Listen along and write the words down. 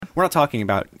We're not talking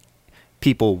about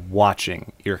people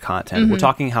watching your content. We're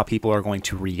talking how people are going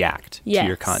to react to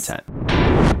your content.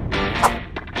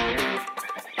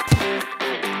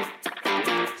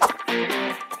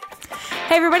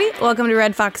 Hey everybody, welcome to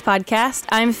RedFox Podcast.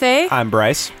 I'm Faye. I'm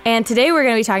Bryce. And today we're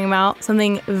going to be talking about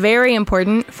something very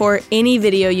important for any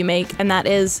video you make, and that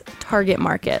is target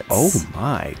markets. Oh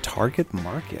my, target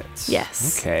markets.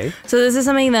 Yes. Okay. So this is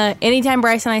something that anytime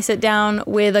Bryce and I sit down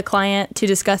with a client to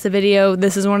discuss a video,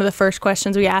 this is one of the first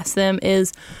questions we ask them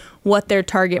is what their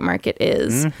target market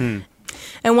is.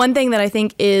 And one thing that I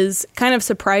think is kind of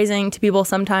surprising to people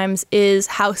sometimes is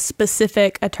how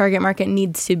specific a target market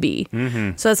needs to be.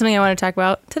 So that's something I want to talk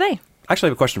about today. I actually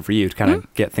have a question for you to kind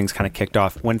of get things kind of kicked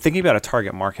off. When thinking about a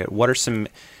target market, what are some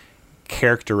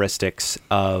characteristics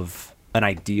of an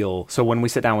ideal? So when we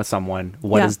sit down with someone,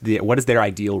 what is their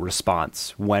ideal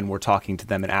response when we're talking to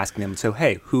them and asking them, so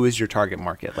hey, who is your target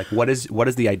market? Like what is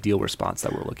the ideal response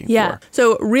that we're looking for?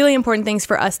 So really important things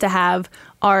for us to have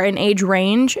are an age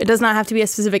range. It does not have to be a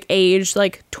specific age,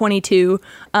 like 22,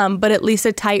 but at least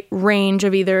a tight range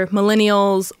of either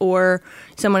millennials or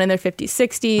someone in their 50s,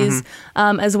 60s,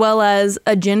 as well as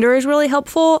a gender is really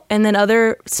helpful, and then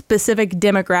other specific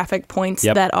demographic points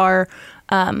that are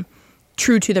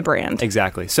true to the brand.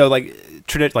 Exactly. So like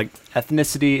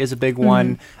ethnicity is a big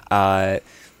one.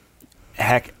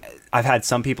 Heck, I've had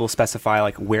some people specify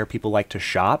like where people like to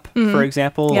shop, for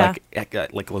example,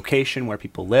 like location where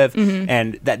people live,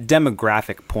 and that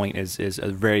demographic point is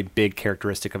a very big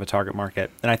characteristic of a target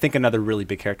market. And I think another really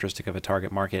big characteristic of a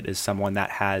target market is someone that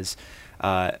has,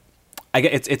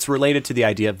 it's related to the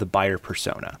idea of the buyer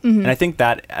persona, and I think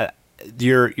that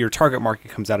your target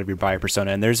market comes out of your buyer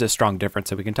persona, and there's a strong difference.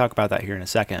 So we can talk about that here in a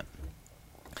second.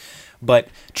 But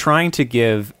trying to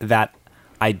give that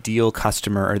ideal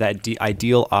customer or that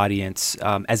ideal audience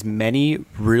as many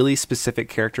really specific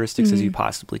characteristics as you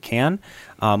possibly can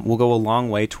will go a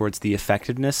long way towards the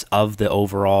effectiveness of the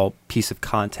overall piece of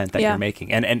content that you're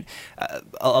making. And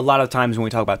a lot of times when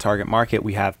we talk about target market,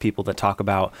 we have people that talk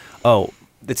about,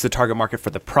 it's the target market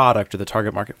for the product or the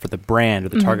target market for the brand or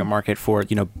the target market for,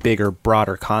 bigger,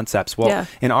 broader concepts. Well,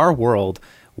 in our world,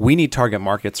 we need target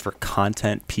markets for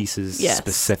content pieces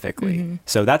specifically.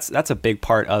 So that's a big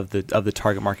part of the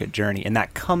target market journey, and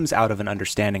that comes out of an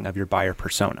understanding of your buyer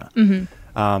persona.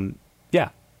 Yeah,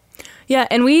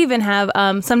 and we even have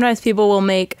sometimes people will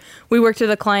we worked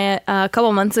with a client a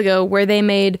couple months ago where they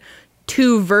made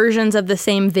 2 versions of the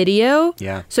same video.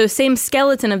 So same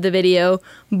skeleton of the video,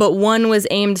 but one was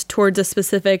aimed towards a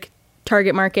specific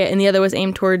target market and the other was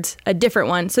aimed towards a different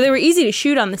one. So they were easy to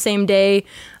shoot on the same day,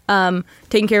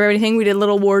 taking care of everything. We did a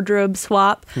little wardrobe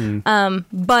swap.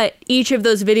 But each of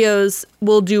those videos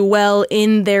will do well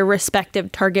in their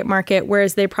respective target market,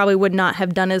 whereas they probably would not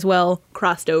have done as well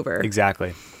crossed over.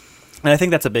 Exactly. And I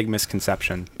think that's a big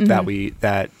misconception that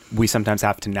we sometimes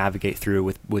have to navigate through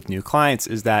with new clients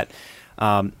is that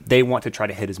they want to try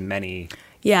to hit as many.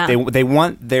 They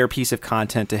want their piece of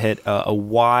content to hit a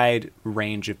wide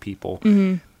range of people.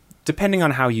 Depending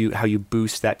on how you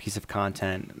boost that piece of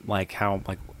content, like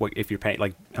what if you're paying,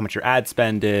 like how much your ad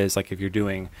spend is, like if you're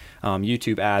doing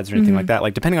YouTube ads or anything like that,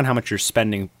 like depending on how much you're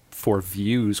spending for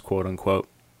views, quote unquote,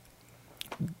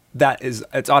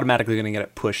 it's automatically going to get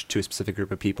it pushed to a specific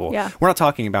group of people. We're not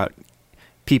talking about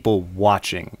people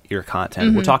watching your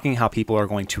content. We're talking how people are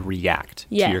going to react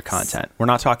to your content. We're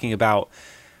not talking about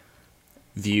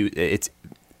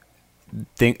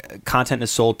content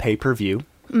is sold pay-per-view,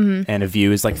 and a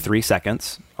view is like 3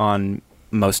 seconds on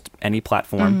most any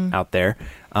platform out there.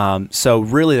 So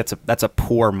really that's a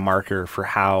poor marker for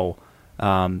how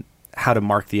to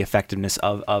mark the effectiveness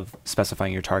of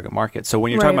specifying your target market. So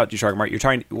when you're talking about your target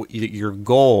market, your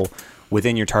goal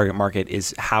within your target market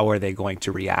is how are they going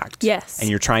to react? And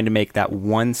you're trying to make that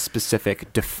one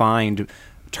specific defined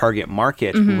target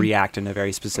market react in a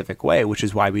very specific way, which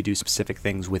is why we do specific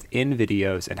things within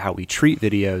videos and how we treat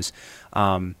videos,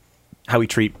 how we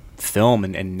treat film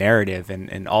and narrative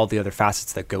and all the other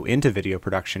facets that go into video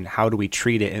production. How do we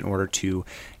treat it in order to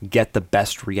get the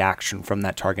best reaction from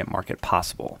that target market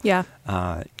possible? So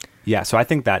I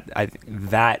think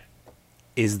that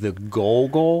is the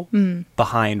goal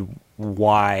behind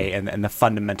why and the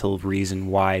fundamental reason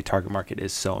why target market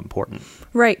is so important.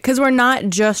 Right, because we're not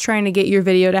just trying to get your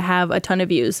video to have a ton of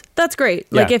views. That's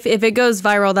great. Like if it goes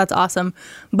viral, that's awesome.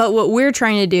 But what we're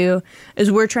trying to do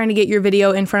is we're trying to get your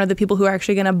video in front of the people who are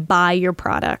actually going to buy your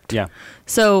product.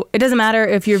 So it doesn't matter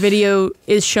if your video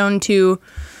is shown to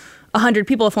 100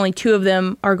 people if only 2 of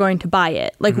them are going to buy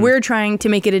it. Like we're trying to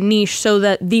make it a niche so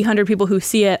that the 100 people who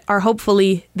see it are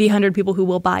hopefully the 100 people who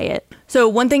will buy it. So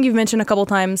one thing you've mentioned a couple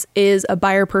times is a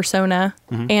buyer persona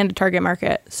and a target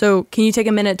market. So can you take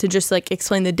a minute to just like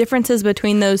explain the differences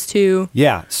between those two?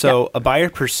 Yeah. So a buyer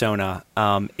persona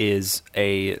is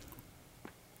a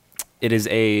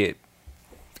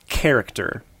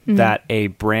character that a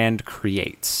brand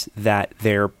creates that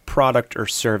their product or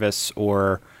service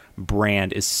or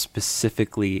brand is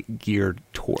specifically geared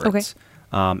towards.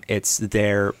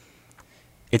 Okay.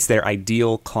 It's their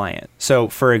ideal client. So,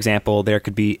 for example, there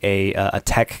could be a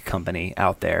tech company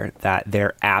out there that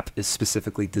their app is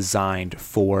specifically designed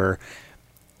for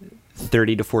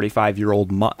 30 to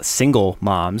 45-year-old single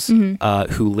moms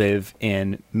who live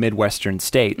in Midwestern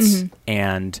states,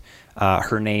 and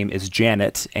her name is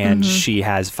Janet, and she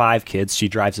has 5 kids. She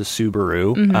drives a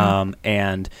Subaru,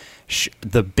 and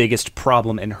the biggest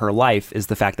problem in her life is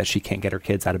the fact that she can't get her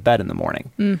kids out of bed in the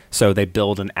morning. So they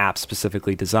build an app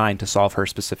specifically designed to solve her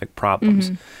specific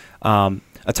problems. A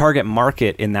target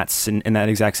market in that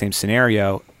exact same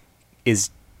scenario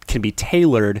can be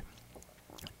tailored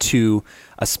to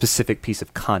a specific piece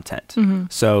of content.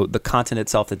 So the content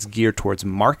itself that's geared towards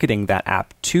marketing that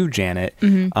app to Janet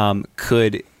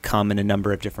could come in a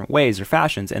number of different ways or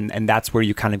fashions, and that's where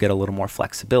you kind of get a little more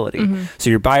flexibility. So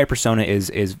your buyer persona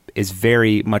is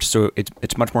very much so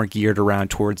it's much more geared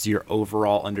around towards your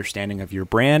overall understanding of your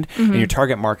brand, and your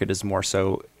target market is more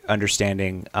so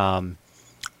understanding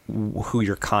who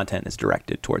your content is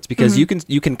directed towards, because you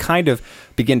can kind of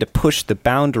begin to push the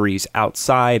boundaries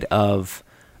outside of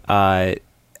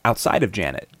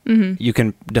Janet. You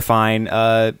can define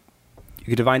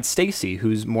Stacy,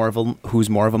 who's more of a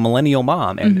millennial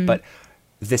mom, and but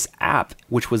this app,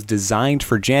 which was designed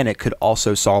for Janet, could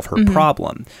also solve her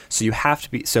problem. So you have to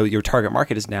be. So your target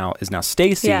market is now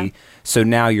Stacy. Yeah. So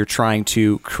now you're trying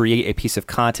to create a piece of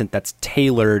content that's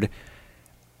tailored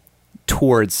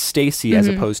towards Stacy, as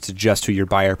opposed to just who your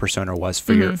buyer persona was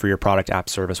for your product, app,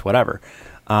 service, whatever.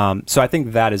 So I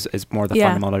think that is more the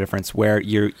fundamental difference, where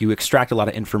you extract a lot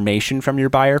of information from your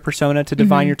buyer persona to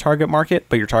define your target market,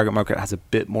 but your target market has a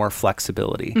bit more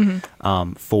flexibility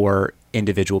for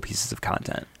individual pieces of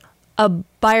content. A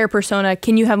buyer persona,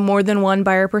 can you have more than one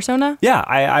buyer persona? Yeah,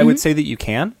 I would say that you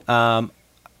can. I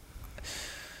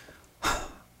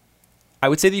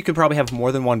would say that you could probably have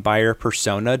more than one buyer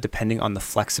persona depending on the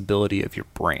flexibility of your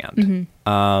brand.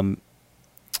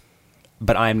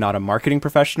 But I am not a marketing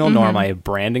professional, nor am I a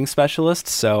branding specialist,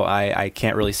 so I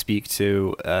can't really speak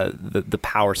to the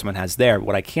power someone has there.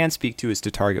 What I can speak to is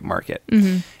to target market.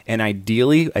 And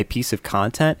ideally, a piece of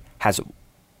content has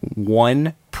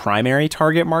one primary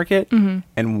target market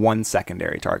and one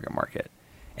secondary target market.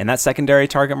 And that secondary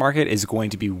target market is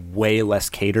going to be way less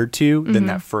catered to than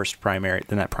that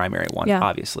primary one,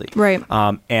 obviously. Right.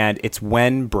 And it's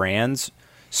when brands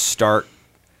start.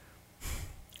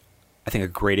 I think a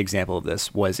great example of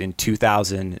this was in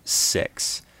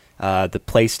 2006. The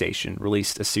PlayStation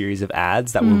released a series of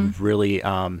ads that were really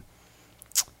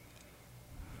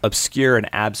obscure and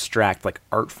abstract, like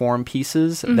art form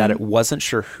pieces that it wasn't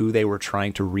sure who they were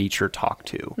trying to reach or talk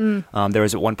to. There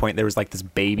was at one point, there was this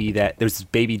baby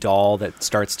doll that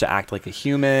starts to act like a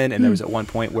human, and there was at one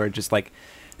point where just like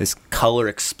this color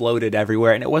exploded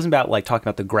everywhere, and it wasn't about like talking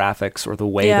about the graphics or the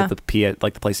way that the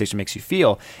PlayStation makes you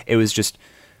feel. It was just,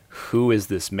 who is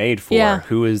this made for? Yeah.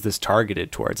 Who is this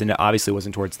targeted towards? And it obviously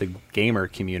wasn't towards the gamer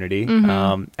community.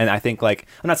 And I think, like,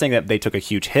 I'm not saying that they took a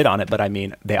huge hit on it, but I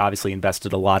mean, they obviously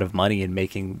invested a lot of money in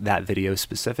making that video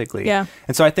specifically. Yeah.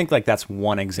 And so I think like that's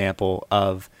one example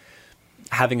of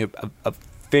having a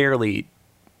fairly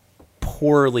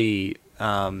poorly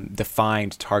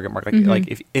defined target market.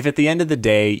 Like if at the end of the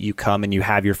day you come and you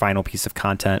have your final piece of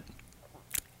content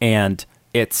and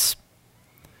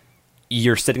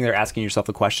you're sitting there asking yourself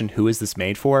the question, who is this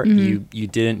made for? You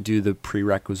didn't do the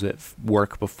prerequisite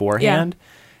work beforehand.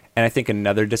 And I think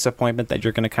another disappointment that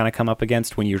you're going to kind of come up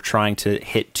against when you're trying to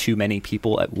hit too many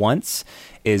people at once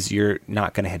is you're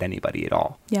not going to hit anybody at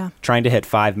all. Yeah. Trying to hit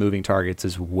 5 moving targets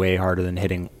is way harder than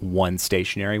hitting one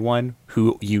stationary one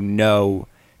who you know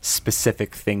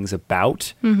specific things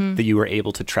about that you were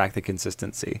able to track the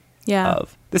consistency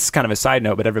of. This is kind of a side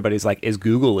note, but everybody's like, is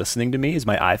Google listening to me? Is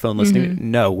my iPhone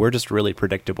listening? No, we're just really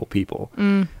predictable people.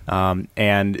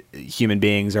 And human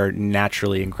beings are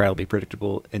naturally incredibly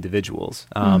predictable individuals.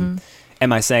 Am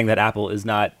I saying that Apple is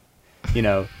not,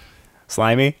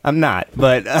 slimy? I'm not,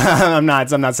 but I'm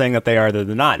not saying that they are, they're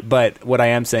not. But what I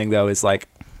am saying though is like,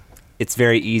 it's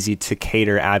very easy to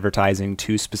cater advertising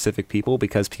to specific people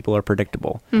because people are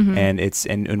predictable.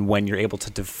 And when you're able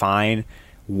to define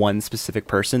one specific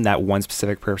person, that one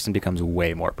specific person becomes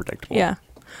way more predictable. Yeah.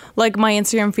 Like my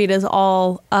Instagram feed is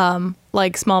all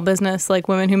like small business, like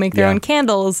women who make their own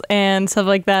candles and stuff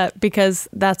like that, because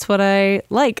that's what I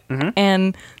like.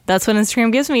 And that's what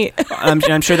Instagram gives me.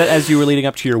 I'm sure that as you were leading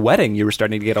up to your wedding, you were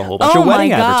starting to get a whole bunch of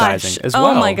wedding advertising as well.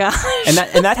 Oh my gosh.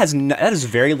 And that has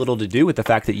very little to do with the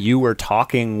fact that you were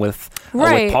talking with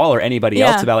Paul or anybody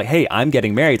else about like, hey, I'm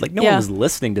getting married. Like no one was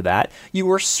listening to that. You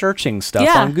were searching stuff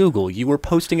on Google. You were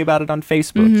posting about it on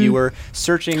Facebook. You were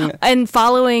searching and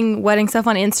following wedding stuff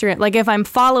on Instagram. Like if I'm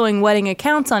following wedding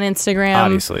accounts on Instagram,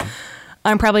 obviously,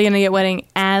 I'm probably going to get wedding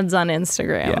ads on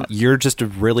Instagram. Yeah, you're just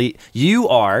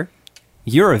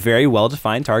you're a very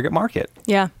well-defined target market.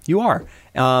 Yeah. You are.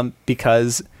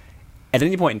 Because at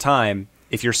any point in time,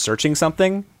 if you're searching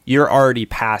something, you're already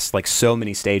past like so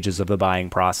many stages of the buying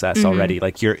process already.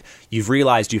 Like you've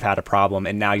realized you've had a problem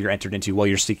and now you're entered into, well,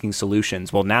 you're seeking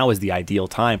solutions. Well, now is the ideal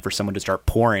time for someone to start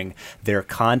pouring their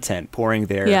content, pouring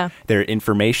their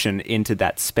information into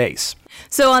that space.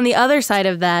 So on the other side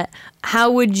of that,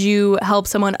 how would you help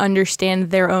someone understand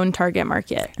their own target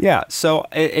market? Yeah. So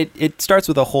it starts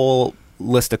with a whole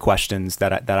list of questions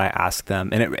that I ask them,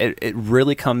 and it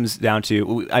really comes down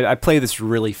to I play this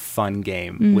really fun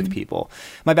game with people.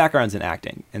 My background's in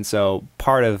acting, and so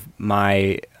part of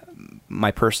my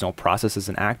personal process as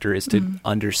an actor is to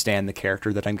understand the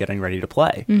character that I'm getting ready to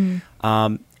play. And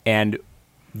one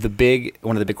of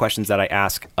the big questions that I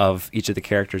ask of each of the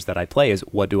characters that I play is,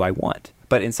 what do I want?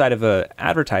 But inside of a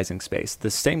advertising space, the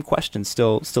same question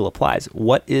still applies.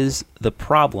 What is the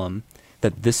problem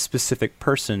that this specific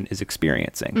person is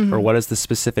experiencing, or what is the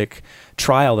specific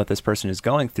trial that this person is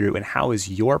going through, and how is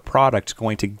your product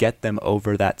going to get them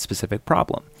over that specific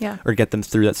problem, or get them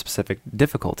through that specific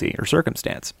difficulty or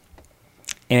circumstance?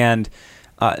 And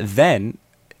then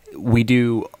we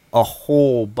do a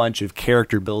whole bunch of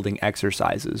character building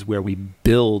exercises where we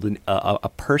build a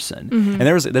person. And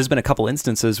there's been a couple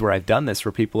instances where I've done this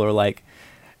where people are like,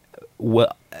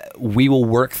 we will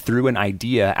work through an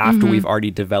idea after we've already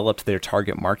developed their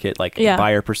target market, like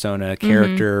buyer persona,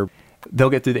 character. They'll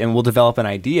get through and we'll develop an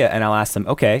idea, and I'll ask them,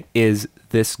 okay, is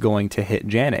this going to hit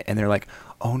Janet? And they're like,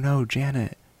 oh no,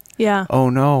 Janet. Yeah.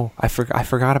 Oh no, I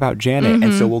forgot about Janet.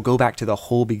 And so we'll go back to the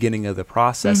whole beginning of the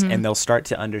process, and they'll start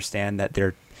to understand that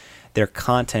their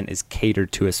content is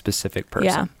catered to a specific person.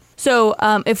 Yeah. So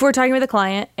if we're talking with a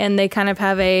client and they kind of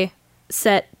have a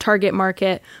set target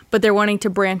market, but they're wanting to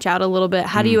branch out a little bit,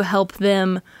 how do you help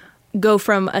them go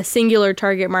from a singular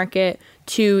target market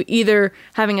to either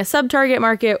having a sub-target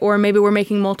market, or maybe we're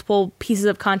making multiple pieces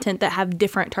of content that have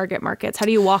different target markets? How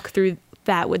do you walk through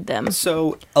that with them?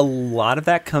 So a lot of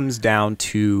that comes down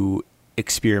to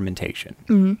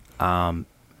experimentation.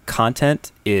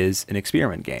 Content is an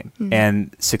experiment game,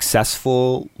 and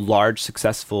large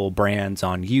successful brands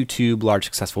on YouTube, large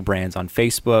successful brands on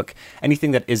Facebook,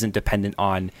 anything that isn't dependent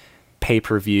on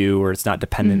pay-per-view, or it's not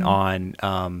dependent on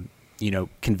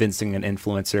convincing an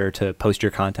influencer to post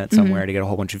your content somewhere to get a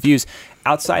whole bunch of views.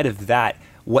 Outside of that,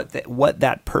 what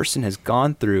that person has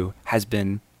gone through has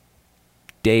been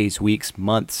days, weeks,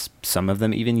 months, some of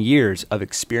them even years of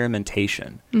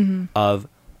experimentation of,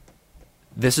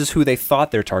 this is who they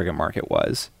thought their target market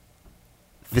was.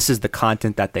 This is the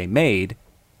content that they made.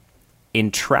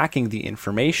 In tracking the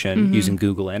information using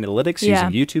Google Analytics, using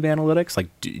YouTube Analytics,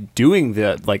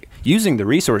 like using the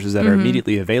resources that are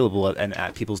immediately available and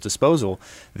at people's disposal,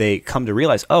 they come to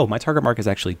realize, oh, my target market is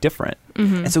actually different.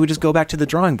 And so we just go back to the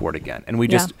drawing board again, and we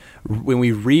just when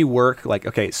we rework, like,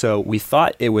 okay, so we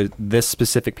thought this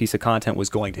specific piece of content was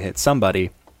going to hit somebody,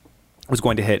 was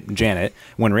going to hit Janet,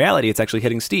 when in reality it's actually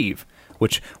hitting Steve,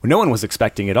 which no one was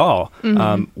expecting at all.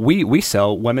 We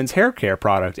sell women's hair care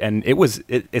product, and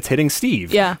it's hitting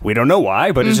Steve. Yeah. We don't know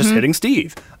why, but it's just hitting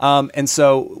Steve. And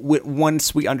so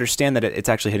once we understand that it's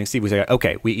actually hitting Steve, we say,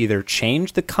 okay, we either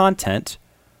change the content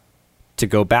to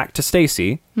go back to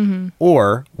Stacy,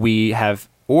 or we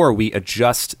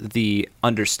adjust the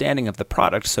understanding of the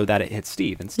product so that it hits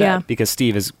Steve instead, because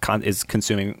Steve is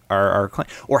consuming our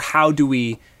client. Or how do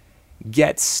we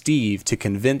get Steve to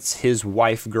convince his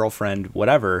wife, girlfriend,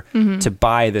 whatever, to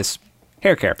buy this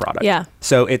hair care product? Yeah.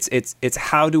 So it's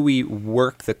how do we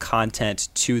work the content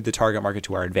to the target market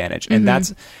to our advantage? And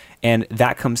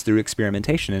that comes through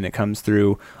experimentation, and it comes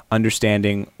through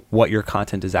understanding what your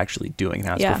content is actually doing,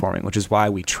 how it's performing, which is why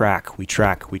we track.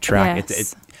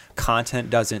 Yes. Content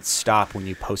doesn't stop when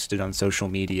you post it on social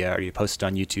media or you post it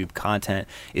on YouTube. Content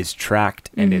is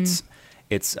tracked, and it's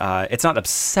not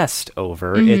obsessed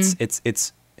over.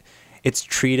 It's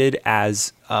treated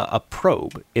as a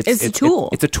probe. It's a tool.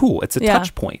 It's a tool. It's a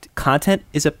touch point. Content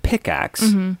is a pickaxe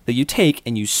that you take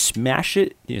and you smash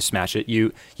it.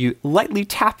 You lightly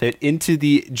tap it into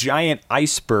the giant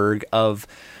iceberg of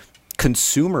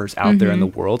consumers out there in the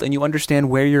world, and you understand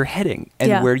where you're heading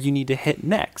and where you need to hit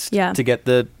next to get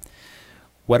the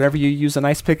whatever you use an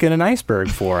ice pick in an iceberg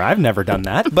for. I've never done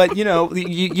that, but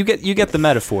you get the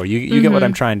metaphor. You get what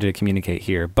I'm trying to communicate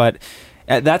here. But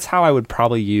that's how I would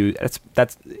probably use.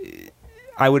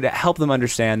 I would help them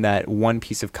understand that one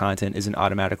piece of content isn't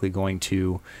automatically going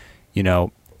to,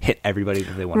 hit everybody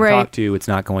that they want to talk to. It's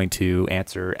not going to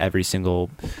answer every single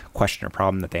question or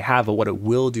problem that they have. But what it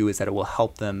will do is that it will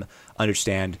help them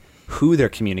understand who they're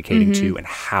communicating to and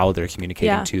how they're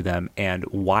communicating to them, and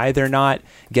why they're not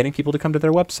getting people to come to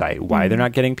their website, why they're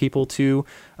not getting people to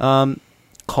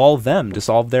call them to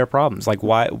solve their problems. Like,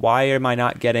 why am I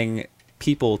not getting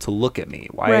people to look at me?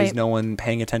 Why is no one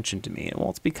paying attention to me? Well,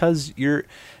 it's because you're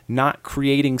not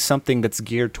creating something that's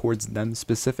geared towards them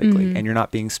specifically, and you're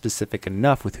not being specific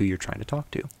enough with who you're trying to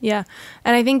talk to. Yeah.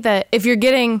 And I think that if you're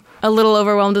getting a little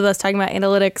overwhelmed with us talking about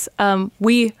analytics,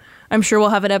 I'm sure we'll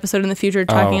have an episode in the future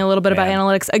talking a little bit about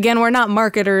analytics. Again, we're not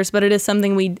marketers, but it is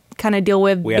something we kind of deal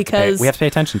with because we have to pay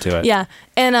attention to it. Yeah.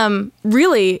 And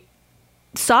really,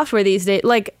 software these days,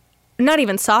 like, not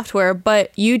even software,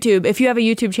 but YouTube. If you have a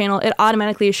YouTube channel, it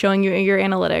automatically is showing you your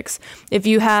analytics. If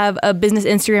you have a business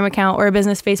Instagram account or a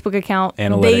business Facebook account,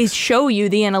 they show you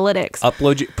the analytics.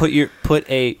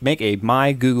 Make a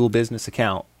My Google Business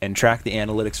account and track the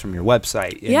analytics from your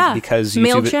website. Because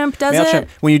MailChimp does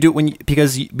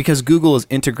it. Because Google is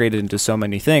integrated into so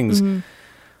many things.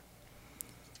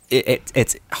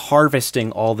 It's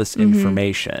harvesting all this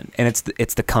information, and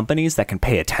it's the companies that can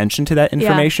pay attention to that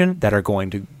information that are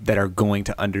going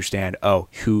to understand,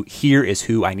 here is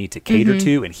who I need to cater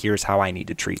to, and here's how I need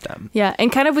to treat them. Yeah,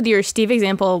 and kind of with your Steve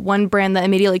example, one brand that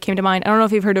immediately came to mind, I don't know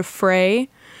if you've heard of Frey.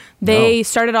 They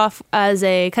started off as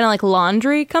a kind of like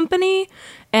laundry company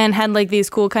and had like these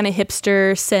cool kind of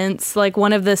hipster scents. Like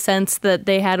one of the scents that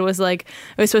they had was like,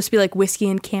 it was supposed to be like whiskey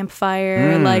and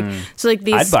campfire. So like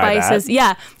these spices.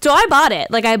 Yeah. So I bought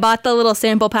it. Like I bought the little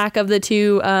sample pack of the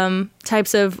two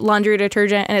types of laundry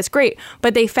detergent, and it's great.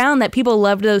 But they found that people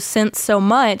loved those scents so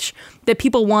much that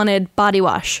people wanted body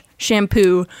wash,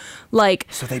 shampoo,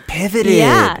 so they pivoted.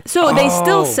 Yeah. So they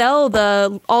still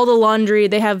sell all the laundry.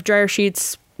 They have dryer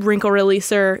sheets, wrinkle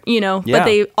releaser, but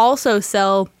they also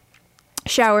sell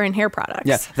shower and hair products.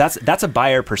 Yeah, that's a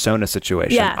buyer persona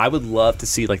situation. Yeah. I would love to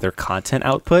see like their content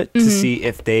output to see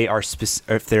if they are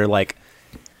if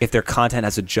their content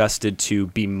has adjusted to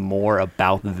be more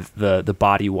about the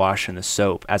body wash and the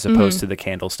soap as opposed to the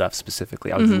candle stuff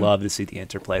specifically. I would love to see the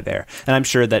interplay there. And I'm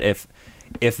sure that if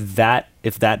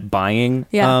that buying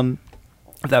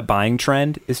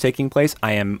trend is taking place,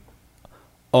 I am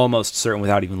almost certain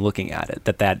without even looking at it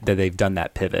that they've done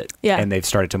that pivot and they've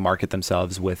started to market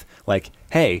themselves with like,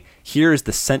 hey, here's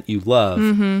the scent you love.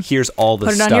 Here's all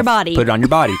the stuff. Put it on your body. Put it on your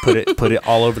body. Put it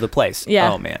all over the place.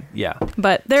 Yeah. Oh man. Yeah.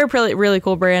 But they're a really, really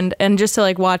cool brand. And just to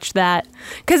like watch that,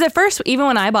 because at first, even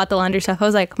when I bought the laundry stuff, I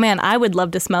was like, man, I would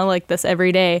love to smell like this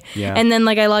every day. Yeah. And then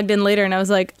like I logged in later and I was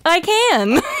like, I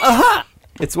can. Aha!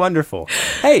 It's wonderful.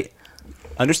 Hey,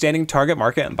 understanding target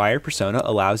market and buyer persona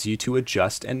allows you to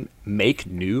adjust and make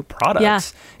new products. Yeah.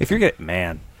 If you're getting,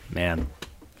 man,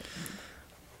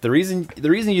 the reason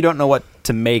you don't know what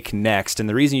to make next, and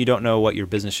the reason you don't know what your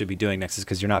business should be doing next, is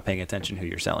because you're not paying attention to who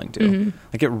you're selling to.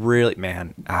 Like it really,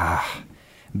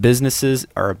 businesses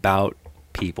are about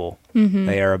people.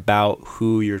 They are about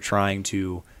who you're trying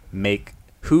to make.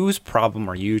 Whose problem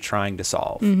are you trying to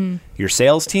solve? Your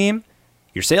sales team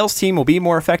will be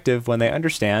more effective when they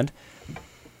understand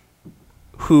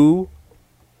who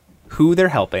they're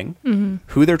helping,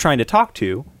 who they're trying to talk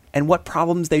to, and what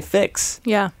problems they fix.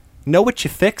 Yeah. Know what you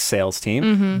fix, sales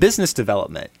team. Business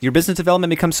development. Your business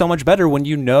development becomes so much better when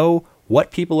you know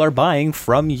what people are buying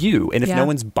from you. And if no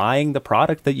one's buying the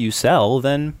product that you sell,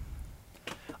 then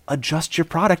adjust your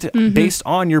product based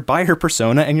on your buyer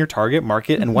persona and your target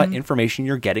market and what information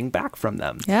you're getting back from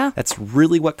them. Yeah. That's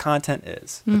really what content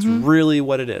is. That's really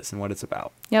what it is and what it's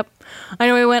about. Yep. I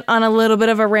know we went on a little bit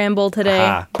of a ramble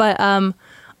today, but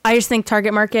I just think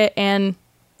target market and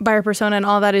buyer persona and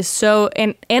all that is so,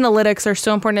 and analytics are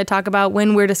so important to talk about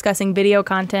when we're discussing video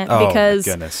content because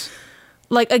my goodness.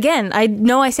 Like, again, I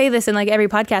know I say this in like every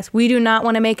podcast. We do not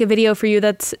want to make a video for you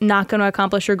that's not going to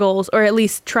accomplish your goals, or at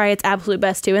least try its absolute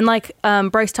best to. And like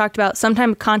Bryce talked about,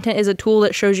 sometimes content is a tool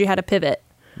that shows you how to pivot.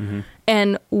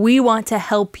 And we want to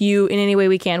help you in any way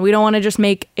we can. We don't want to just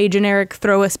make a generic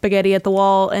throw a spaghetti at the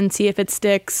wall and see if it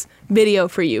sticks video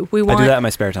for you. I do that in my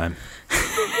spare time.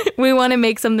 We want to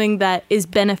make something that is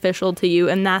beneficial to you.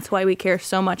 And that's why we care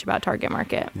so much about target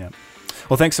market. Yeah.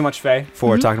 Well, thanks so much, Faye,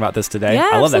 for talking about this today. Yeah, I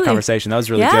love absolutely. that conversation. That was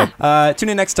really good. Tune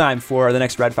in next time for the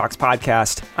next RedFox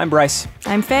podcast. I'm Bryce.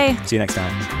 I'm Faye. See you next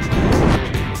time.